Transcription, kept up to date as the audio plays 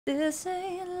This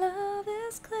ain't love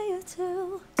is clear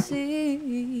to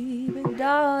see, but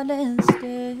darling,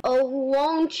 stay. Oh,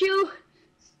 won't you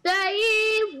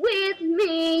stay with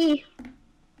me?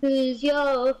 'Cause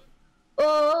you're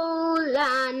all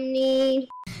I need.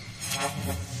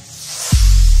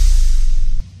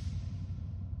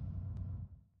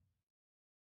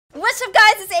 What's up,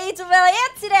 guys? It's AngelMelly,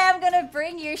 and today I'm gonna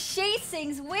bring you She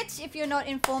Sings, which, if you're not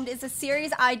informed, is a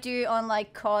series I do on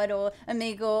like COD or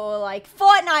Amigo or like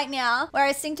Fortnite now, where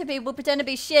I sing to people, pretend to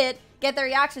be shit, get their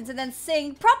reactions, and then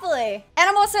sing properly. And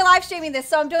I'm also live streaming this,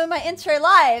 so I'm doing my intro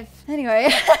live. Anyway,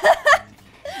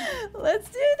 let's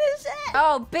do this shit.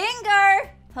 Oh, bingo!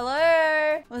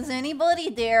 Hello? Was anybody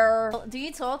there? Do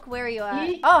you talk? Where are you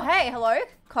at? Oh, hey, hello?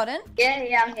 Cotton?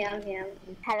 Yeah, I'm here.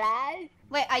 Hello?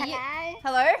 Wait, are you? Hello?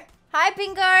 Hello? Hi,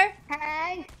 Bingo!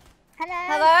 Hello?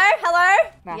 Hello?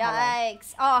 Nah,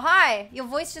 Yikes. Oh, hi. Your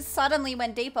voice just suddenly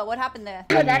went deeper. What happened there?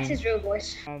 Oh, that's his real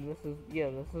voice. This is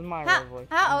my How- real voice.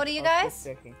 how old are you I was guys? just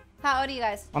checking. How old are you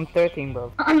guys? I'm 13,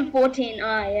 bro. I'm 14.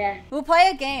 Oh, yeah. We'll play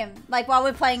a game. Like, while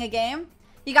we're playing a game.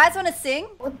 You guys want to sing?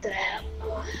 What the hell?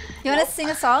 You want to sing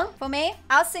a song for me?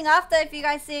 I'll sing after if you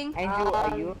guys sing. Angel,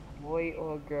 are you a boy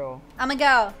or a girl? I'm a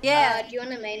girl. Yeah. Do you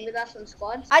want to main with us on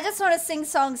squads? I just want to sing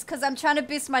songs because I'm trying to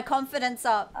boost my confidence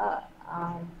up.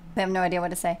 I have no idea what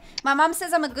to say. My mom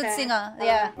says I'm a good Okay. singer.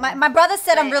 Yeah. My brother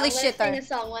said I'm really shit though. Sing a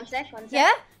song. One sec.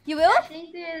 Yeah? You will? Dashing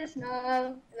through the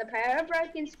snow, in a pair of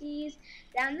broken skis.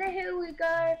 Down the hill we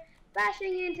go,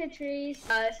 bashing into trees.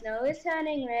 The snow is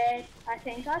turning red. I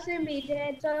think I'll soon be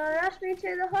dead. So rush me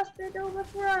to the hospital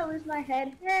before I lose my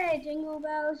head. Hey, jingle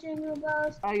bells, jingle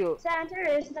bells. Are you? Santa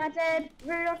is not dead.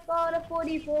 Rudolph got a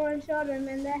 44 and shot him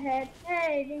in the head.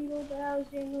 Hey, jingle bells,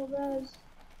 jingle bells.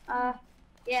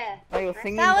 Yeah. Are you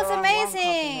singing? That was the wrong one?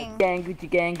 amazing. Gang, Gucci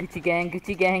gang, Gucci gang,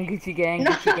 Gucci gang, Gucci gang,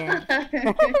 Gucci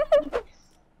gang.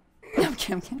 I'm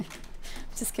kidding.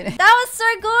 Just kidding. That was so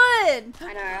good.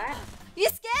 I know, right? You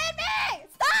scared me.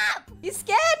 Stop. You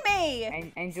scared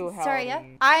me. Angel, how Sorry, old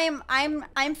yeah. are you?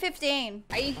 I'm 15.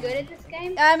 Are you good at this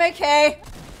game? I'm okay.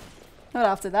 Not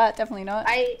after that, definitely not.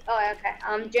 Oh,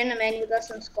 okay. Do you want to main with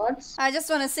us on squads? I just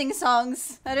want to sing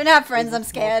songs. I don't have friends, I'm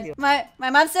scared. My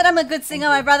mom said I'm a good singer,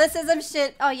 my brother says I'm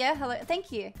shit. Oh yeah, hello, thank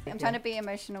you. I'm trying to be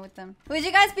emotional with them. Would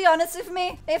you guys be honest with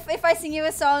me if I sing you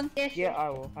a song? Yeah, I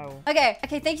will. Okay,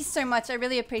 thank you so much. I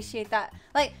really appreciate that.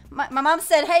 Like, my mom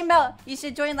said, hey Mel, you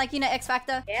should join like, you know, X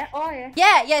Factor. Yeah? Oh,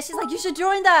 yeah. Yeah, she's like, you should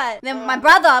join that. Then my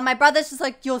brother's just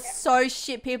like, you're so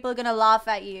shit, people are gonna laugh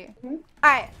at you.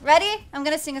 Alright, ready? I'm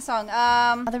gonna sing a song.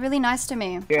 Oh, they're really nice to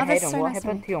me. Yeah, Oh, they're Hayden, so what nice to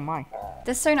happened me. to your mic?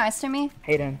 They're so nice to me.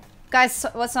 Hayden. Guys,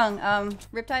 what song?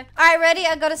 Riptide? Alright, ready?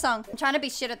 I got a song. I'm trying to be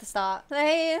shit at the start.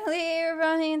 Lately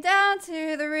running down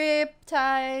to the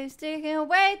riptide, sticking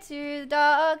away to the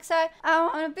dark side. I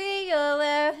wanna be your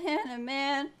left-handed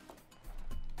man.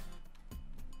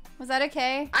 Was that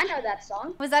okay? I know that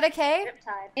song. Was that okay?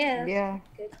 Riptide. Yeah. Yeah.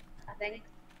 Good, I think.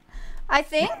 I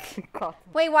think? Cotton.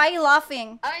 Wait, why are you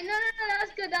laughing? Oh, no,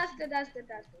 that's good.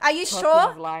 Are you Cotton's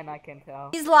sure? lying, I can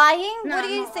tell. He's lying? No, what do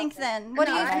I'm you not think laughing. then? What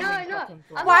do you No, think? no.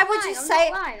 I'm Why not would lying, you I'm say?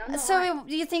 not lying, I'm not So lying.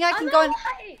 do you think I can I'm go not and...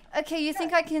 lying. Okay, you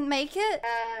think I can make it?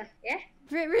 Yeah.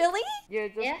 Really? Yeah,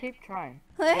 just Yeah. keep trying.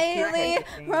 Lately,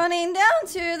 Okay. running down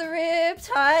to the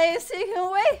riptide, sticking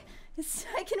away.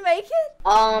 I can make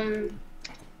it?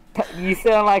 You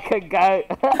sound like a goat.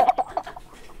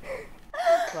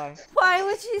 Sorry. Why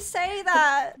would you say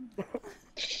that?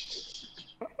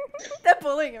 They're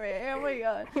bullying me. Oh my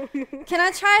god. Can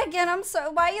I try again? I'm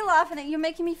so... Why are you laughing at? You're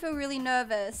making me feel really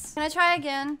nervous. Can I try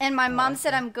again? And my mom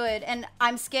said I'm good, and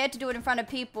I'm scared to do it in front of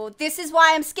people. This is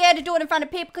why I'm scared to do it in front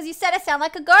of people, because you said I sound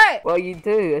like a goat. Well, you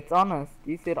do. It's honest.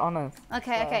 You said honest.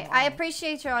 Okay. I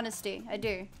appreciate your honesty. I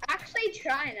do. Actually,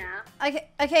 try now.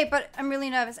 Okay, but I'm really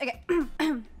nervous. Okay.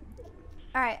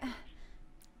 Alright.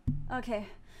 Okay.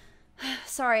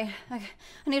 Sorry. Okay.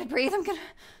 I need to breathe. I'm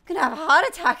gonna have a heart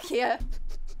attack here.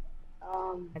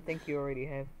 I think you already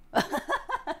have.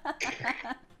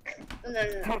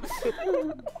 No.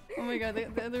 Oh my god,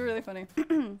 they're really funny.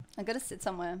 I gotta sit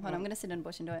somewhere. Hold on, I'm gonna sit in a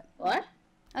bush and do it. What?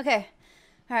 Okay.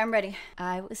 Alright, I'm ready.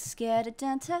 I was scared of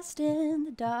dentist in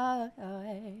the dark.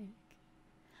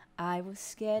 I was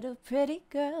scared of pretty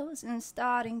girls and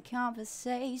starting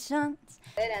conversations.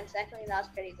 Good, and secondly, that was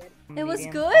pretty good. It was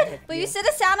Medium, good? perfect, But you yeah. said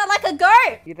it sounded like a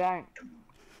goat! You don't.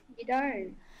 You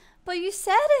don't. But you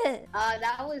said it!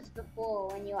 That was before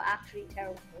when you were actually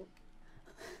terrible.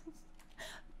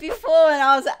 Before when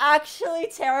I was actually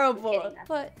terrible. kidding, that's-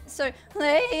 But, so,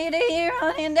 lady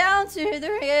running down to the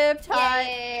riptide.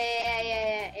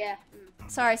 Yeah.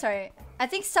 Sorry. I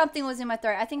think something was in my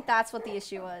throat. I think that's what the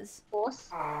issue was. Force.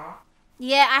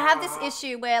 Yeah, I have this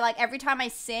issue where like every time I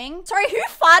sing... Sorry, who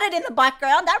farted in the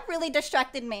background? That really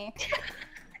distracted me.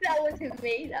 That wasn't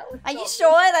me. That was. Are you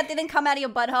sure that didn't come out of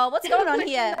your butthole? What's going on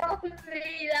here? Not me.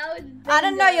 That was. I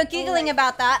don't know, you're giggling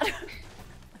about that.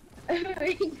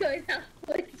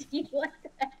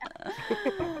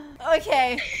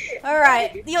 Okay,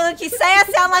 alright. You say I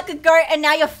sound like a goat and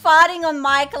now you're farting on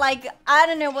mic like, I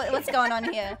don't know what's going on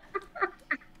here.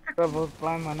 Trouble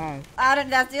blowing my nose.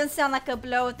 That didn't sound like a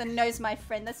blow with the nose, my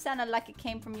friend. That sounded like it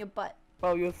came from your butt.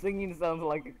 Well, your singing sounds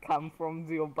like it come from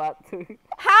your butt too.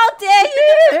 How dare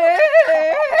you!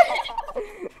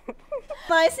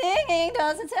 My singing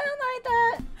doesn't sound like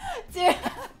that. Dude.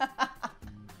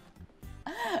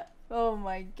 Oh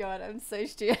my god, I'm so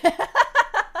stupid.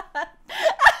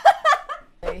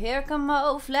 Here come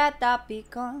old flat top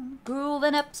beacon,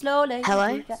 grooving up slowly.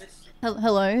 Hello?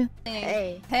 Hello.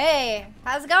 Hey. Hey,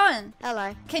 how's it going?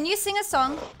 Hello. Can you sing a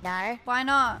song? No. Why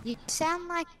not? You sound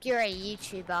like you're a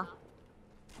YouTuber.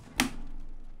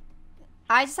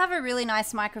 I just have a really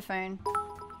nice microphone.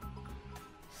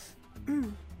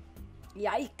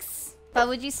 Yikes. But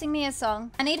would you sing me a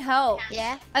song? I need help.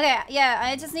 Yeah? Okay, yeah,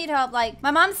 I just need help. Like,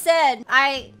 my mom said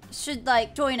I should,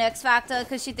 like, join X Factor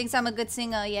because she thinks I'm a good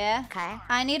singer, yeah? Okay.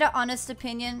 I need an honest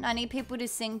opinion. I need people to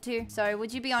sing to. So,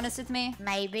 would you be honest with me?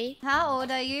 Maybe. How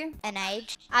old are you? An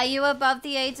age? Are you above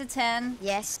the age of 10?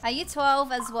 Yes. Are you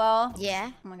 12 as well?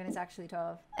 Yeah. Oh my god, it's actually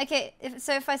 12. Okay,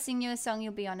 so if I sing you a song,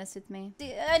 you'll be honest with me.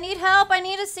 I need help. I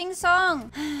need a sing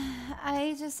song.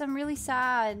 I'm really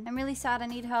sad. I'm really sad. I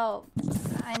need help.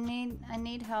 I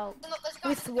need help.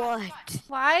 With what?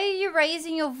 Why are you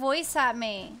raising your voice at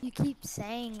me? You keep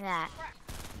saying that.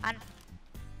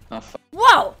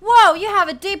 Whoa! Whoa! You have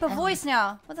a deeper voice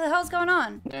now. What the hell's going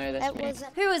on? No, that's That me.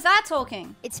 wasn't. Who is that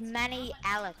talking? It's Manny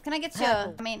Alex. Can I get your...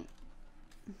 Purple. I mean...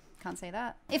 Can't say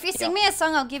that. If you sing me a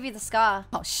song, I'll give you the scar.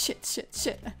 Oh, shit.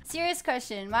 Serious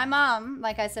question. My mom,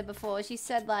 like I said before, she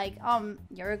said like,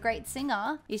 you're a great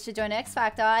singer. You should join X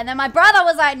Factor. And then my brother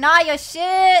was like, nah, you're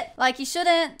shit. Like, you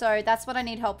shouldn't. So that's what I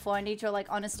need help for. I need your like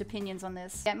honest opinions on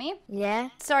this. Get me? Yeah?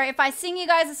 Sorry, if I sing you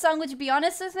guys a song, would you be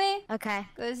honest with me? Okay.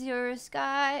 Cause you're a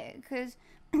sky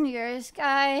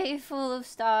full of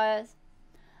stars.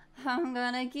 I'm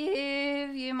gonna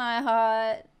give you my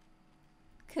heart.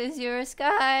 Cause you're a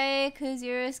sky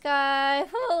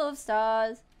full of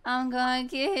stars. I'm gonna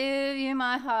give you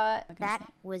my heart. That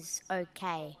was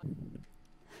okay.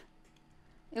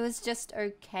 It was just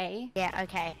okay. Yeah,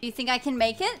 okay. Do you think I can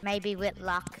make it? Maybe with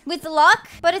luck. With luck?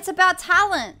 But it's about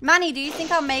talent. Manny, do you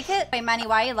think I'll make it? Wait, Manny,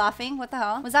 why are you laughing? What the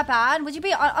hell? Was that bad? Would you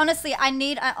be... Honestly, I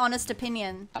need an honest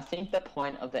opinion. I think the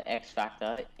point of the X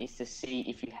Factor is to see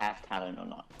if you have talent or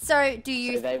not. So, do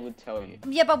you... So they would tell you.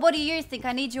 Yeah, but what do you think?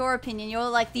 I need your opinion. You're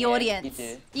like the audience.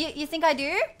 You do. You think I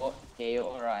do? Well, yeah, you're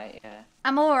alright, yeah.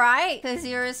 I'm alright. Cause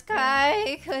you're a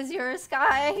sky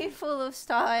full of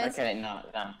stars. Okay, no,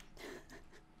 done.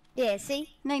 Yeah, see?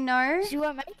 No. You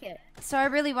won't make it. So I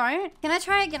really won't? Can I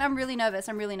try again? I'm really nervous.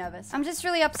 I'm just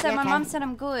really upset. Yeah, My okay. mom said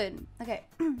I'm good. Okay.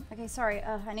 Okay, sorry.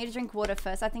 I need to drink water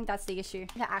first. I think that's the issue.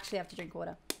 I actually have to drink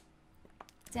water.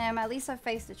 Damn, at least I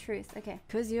faced the truth. Okay.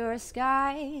 Cause you're a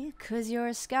sky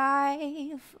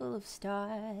full of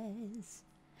stars.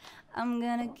 I'm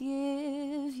gonna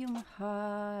give you my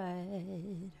heart.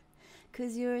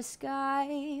 Cause you're a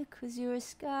sky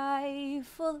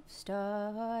full of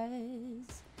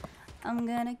stars. I'm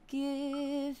gonna give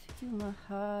you my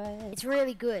heart. It's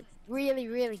really good. Really,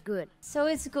 really good. So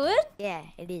it's good? Yeah,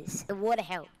 it is. The water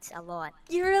helped a lot.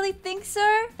 You really think so?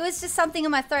 It was just something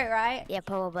in my throat, right? Yeah,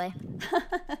 probably.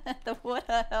 The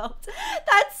water helped.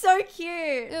 That's so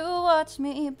cute. You watch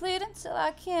me bleed until I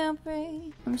can't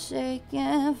breathe. I'm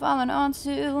shaking, falling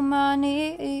onto my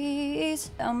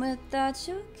knees. And without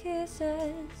your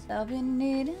kisses, I'll be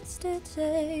needing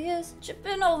stitches.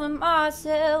 Tripping over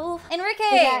myself. Enrique!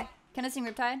 Okay. Can I sing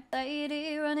Riptide?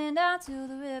 Lady running down to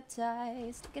the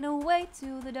Riptide, sticking away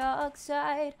to the dark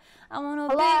side. I wanna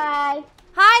be...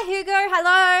 Hi, Hugo.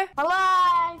 Hello.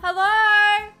 Hello. Hello.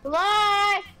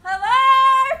 Hello.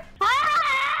 Hello.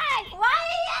 Hi. Why are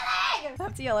you yelling? I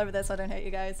have to yell over this so I don't hurt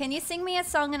you guys. Can you sing me a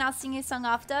song and I'll sing you a song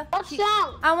after? What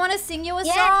song? I want to sing you a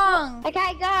Yes. song.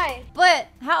 Okay, go. But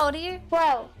how old are you?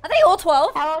 12. Are they all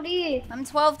 12? How old are you? I'm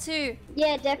 12 too.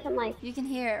 Yeah, definitely. You can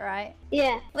hear it, right?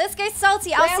 Yeah. Let's go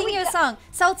Salty. I'll Where sing we you a go- song.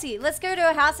 Salty, let's go to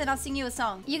a house and I'll sing you a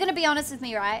song. You're gonna be honest with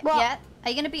me, right? What? Yeah? Are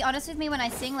you gonna be honest with me when I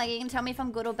sing? Like, you can tell me if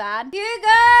I'm good or bad?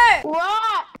 Hugo!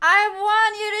 What? I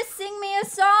want you to sing me a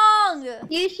song!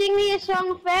 You sing me a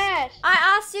song first. I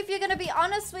asked you if you're gonna be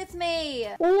honest with me.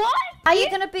 What? Are you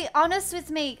gonna be honest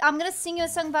with me? I'm gonna sing you a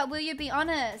song, but will you be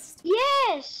honest?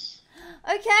 Yes.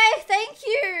 Okay, thank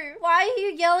you. Why are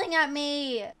you yelling at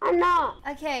me? I'm not.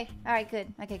 Okay, alright,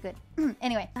 good. Okay, good.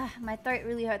 Anyway, my throat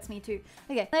really hurts me too.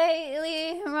 Okay.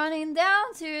 Lately, running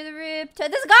down to the rip.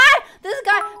 This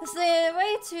guy! Slid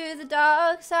away to the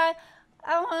dark side.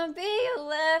 I wanna be a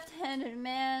left-handed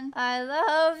man. I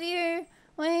love you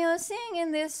when you're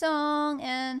singing this song.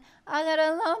 And I got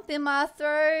a lump in my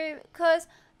throat, cause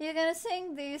you're gonna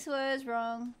sing these words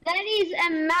wrong. That is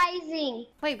amazing.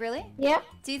 Wait, really? Yep.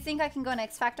 Do you think I can go on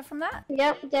X Factor from that?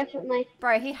 Yep, definitely.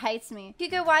 Bro, he hates me.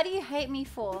 Hugo, why do you hate me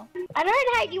for? I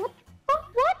don't hate you. What the fuck?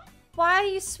 What? Why are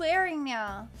you swearing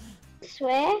now?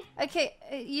 Swear? Okay,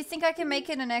 you think I can make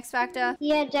it an X Factor?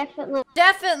 Yeah, definitely.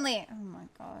 Definitely! Oh my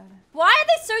god. Why are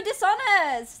they so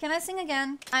dishonest? Can I sing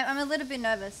again? I'm a little bit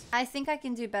nervous. I think I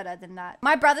can do better than that.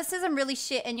 My brother says I'm really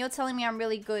shit and you're telling me I'm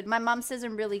really good. My mum says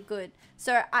I'm really good.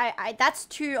 So that's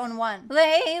 2 on 1.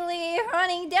 Lately,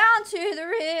 running down to the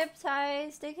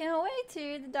riptide, sticking away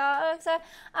to the dark side.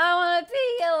 I wanna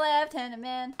be a left-handed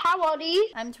man. How old are you?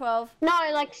 I'm 12. No,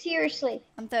 like seriously.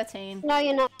 I'm 13. No,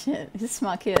 you're not. Shit, he's a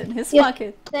smart kid. He's a smart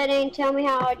kid. 13, tell me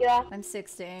how old you are. I'm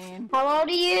 16. How old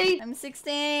are you? I'm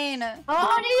 16. How old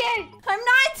are you? I'm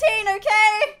 19,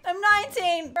 okay? I'm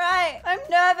 19, right? I'm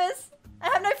nervous. I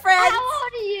have no friends. How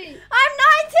old are you? I'm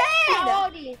 19! How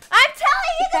old are you? I'm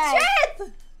telling you Okay. the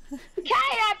truth! Okay,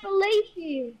 I believe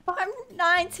you. I'm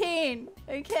 19,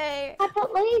 okay? I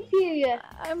believe you.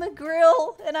 I'm a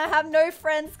grill and I have no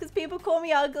friends because people call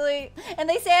me ugly and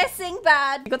they say I sing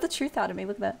bad. You got the truth out of me,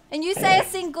 look at that. And you say I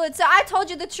sing good, so I told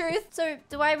you the truth. So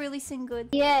do I really sing good?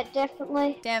 Yeah,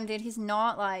 definitely. Damn, dude, he's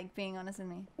not like being honest with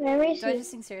me. Where is Do I he?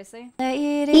 just sing seriously?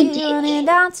 He did. Running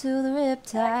down to the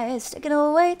riptide, sticking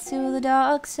away to the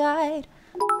dark side.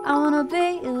 I wanna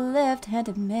be a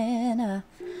left-handed man. I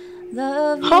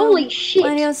love you Holy shit.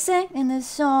 when you're singing this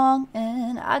song,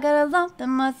 and I got a lump in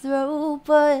my throat,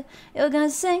 but you're gonna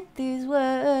sing these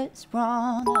words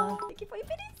wrong. Thank you for your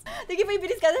biddies. Thank you for your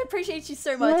biddies, guys. I appreciate you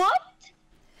so much. What?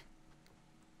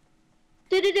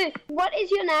 Do. What is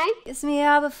your name? Kiss me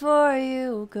out before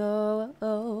you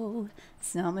go.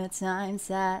 Summertime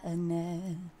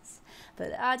sadness,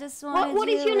 but I just wanted What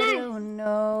is your you to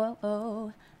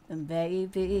know. And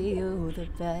baby, you're the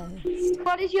best.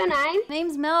 What is your name?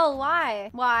 Name's Mel. Why?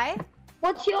 Why?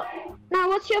 What's your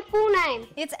full name?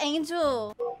 It's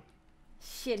Angel.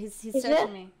 Shit, he's Is searching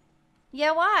it? me.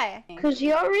 Yeah, why? Because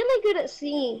you're really good at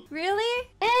singing. Really?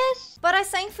 Yes. But I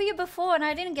sang for you before and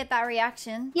I didn't get that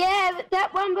reaction. Yeah, but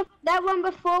that one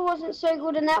before wasn't so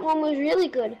good, and that one was really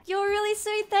good. You're really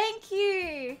sweet. Thank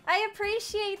you. I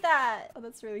appreciate that. Oh,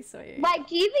 that's really sweet. Wait,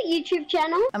 do you have a YouTube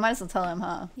channel? I might as well tell him,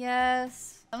 huh?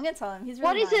 Yes. I'm gonna tell him. He's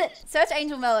really What is nice. it? Search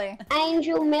AngelMelly.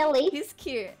 AngelMelly. He's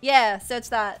cute. Yeah, search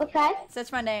that. Okay. Search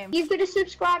my name. You've got to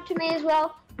subscribe to me as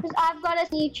well, because I've got a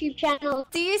YouTube channel.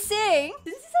 Do you sing?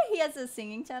 Did you say he has a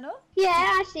singing channel? Yeah,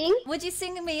 I sing. Would you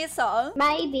sing me a song?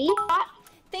 Maybe. But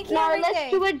Thank you. no, everything.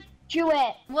 let's do a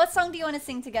duet. What song do you want to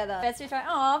sing together? Best try.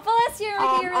 Oh, bless you. You're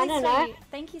I really don't know. sweet.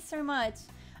 Thank you so much.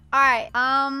 All right.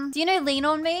 Do you know Lean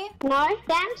on Me? No,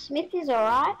 Sam Smith is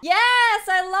alright. Yes,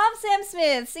 I love Sam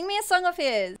Smith. Sing me a song of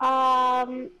his. I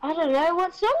don't know.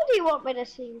 What song do you want me to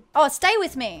sing? Oh, Stay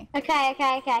With Me. Okay.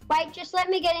 Wait, just let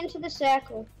me get into the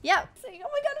circle. Yep. Sing. Oh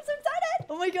my god, I'm so excited.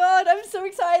 Oh my god, I'm so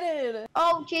excited.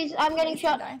 Oh, jeez, I'm getting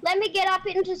shot. die. Let me get up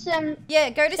into some...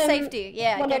 Yeah, go to Some- safety.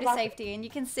 Yeah, go to whatever. safety and you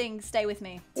can sing Stay With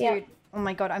Me. Dude. Yeah. Oh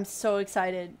my god, I'm so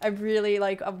excited. I really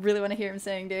want to hear him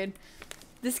sing, dude.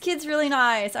 This kid's really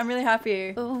nice. I'm really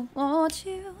happy. Oh, won't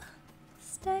you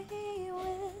stay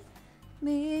with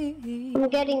me? I'm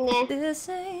getting there. This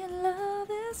ain't love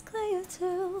is clear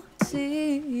to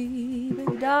see,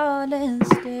 but darling,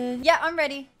 stay. Yeah, I'm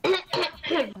ready.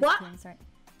 What? Sorry.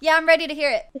 Yeah, I'm ready to hear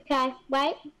it. Okay,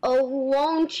 wait. Oh,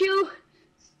 won't you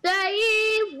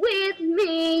stay with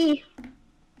me?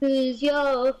 'Cause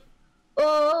you're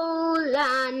all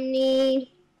I need.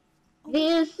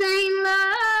 This ain't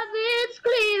love, it's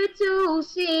clear to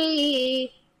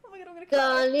see. Oh my god, I'm gonna cry.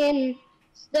 Darling,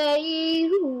 stay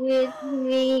with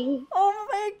me. Oh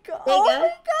my god. There you Oh go. my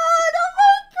god. Oh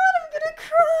my god, I'm gonna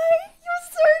cry. You're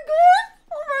so good.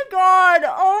 Oh my god.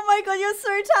 Oh my god, you're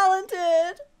so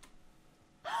talented.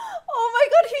 Oh my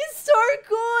god, he's so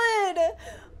good.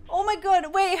 Oh my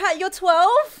god, wait, you're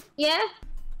 12? Yeah?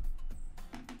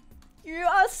 You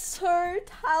are so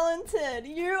talented.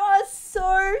 You are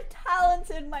so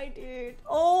talented, my dude.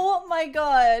 Oh my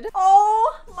god.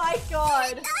 Oh my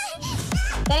god.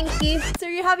 Thank you. So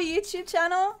you have a YouTube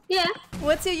channel? Yeah.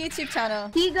 What's your YouTube channel?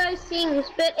 Hugo sings,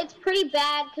 but it's pretty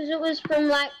bad because it was from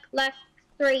like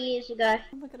 3 years ago.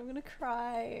 Oh my god, I'm gonna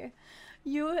cry.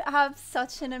 You have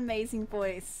such an amazing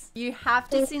voice. You have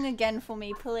to sing again for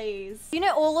me, please. You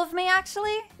know all of me,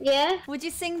 actually? Yeah. Would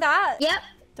you sing that? Yep.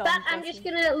 Dom, But I'm just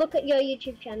gonna look at your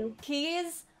YouTube channel. He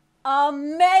is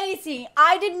amazing.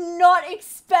 I did not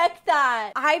expect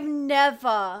that. I've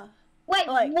never. Wait,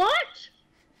 Like- what?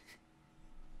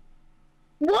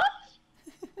 What?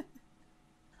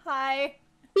 Hi.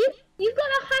 You've got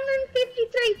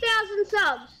 153,000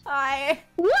 subs. Hi.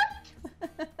 What?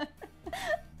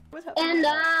 What's happening? And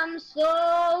I'm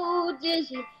so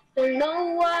dizzy, don't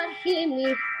know what hit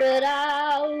me, but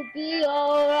I'll be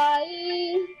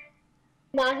alright.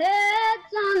 My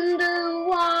head's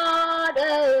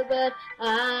underwater, but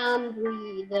I'm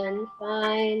breathing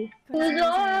fine. 'Cause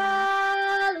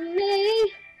all of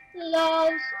me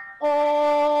loves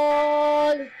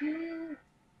all of you.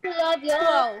 Love your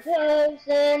 12. curves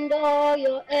and all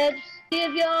your edges.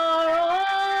 Give your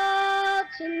all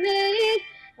to me.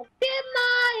 I'll give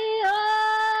my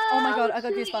all. Oh my God, I got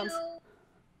to goosebumps. you.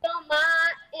 You're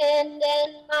my end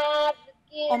and my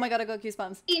beginning. Oh my God, I got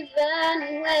goosebumps.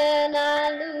 Even when I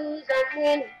lose, I'm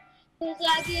winning. 'Cause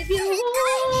I give you all.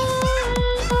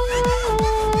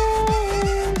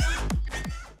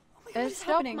 What's Stop,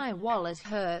 happening? my wallet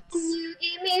hurts. You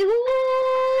give me all.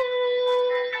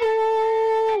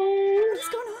 What is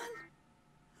going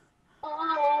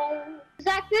on? Is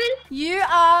that good? You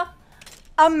are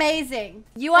amazing.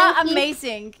 You are Thank you.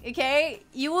 amazing, okay?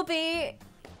 You will be...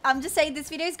 I'm just saying this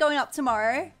video is going up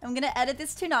tomorrow. I'm going to edit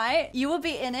this tonight. You will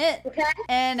be in it. Okay.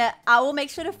 And I will make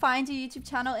sure to find your YouTube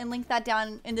channel and link that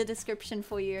down in the description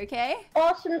for you, okay?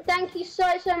 Awesome. Thank you so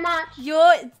much.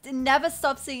 You're... Never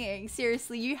stop singing.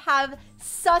 Seriously, you have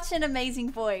such an amazing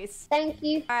voice. Thank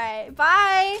you. Alright,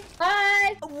 bye!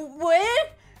 Bye.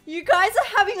 What? You guys are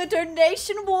having a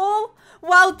donation wall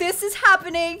while this is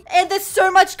happening, and there's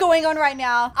so much going on right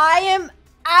now. I am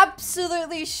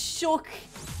absolutely shook.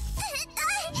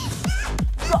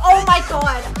 Oh my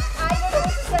God. I don't know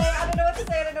what to say. I don't know what to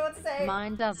say. I don't know what to say.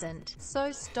 Mine doesn't,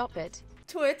 so stop it.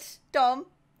 Twitch, Dom,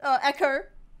 Echo.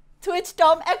 Twitch,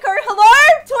 Dom, Echo.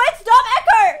 Hello? Twitch, Dom,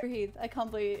 Echo. Breathe. I can't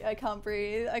breathe. I can't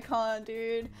breathe. I can't,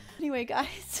 dude. Anyway,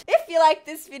 guys, if you like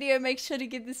this video, make sure to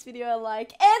give this video a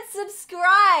like and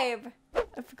subscribe.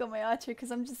 I forgot my outro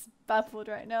because I'm just baffled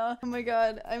right now. Oh my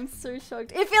God, I'm so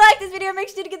shocked. If you like this video, make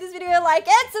sure to give this video a like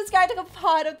and subscribe to be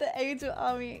part of the Angel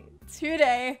Army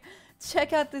today.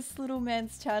 Check out this little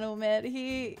man's channel, man.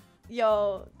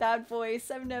 Yo, that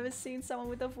voice. I've never seen someone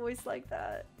with a voice like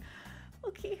that.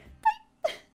 Okay,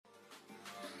 bye.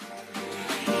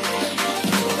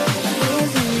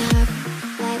 Giving up,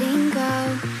 letting go.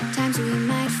 Times we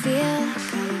might feel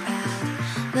compelled.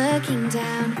 Looking down.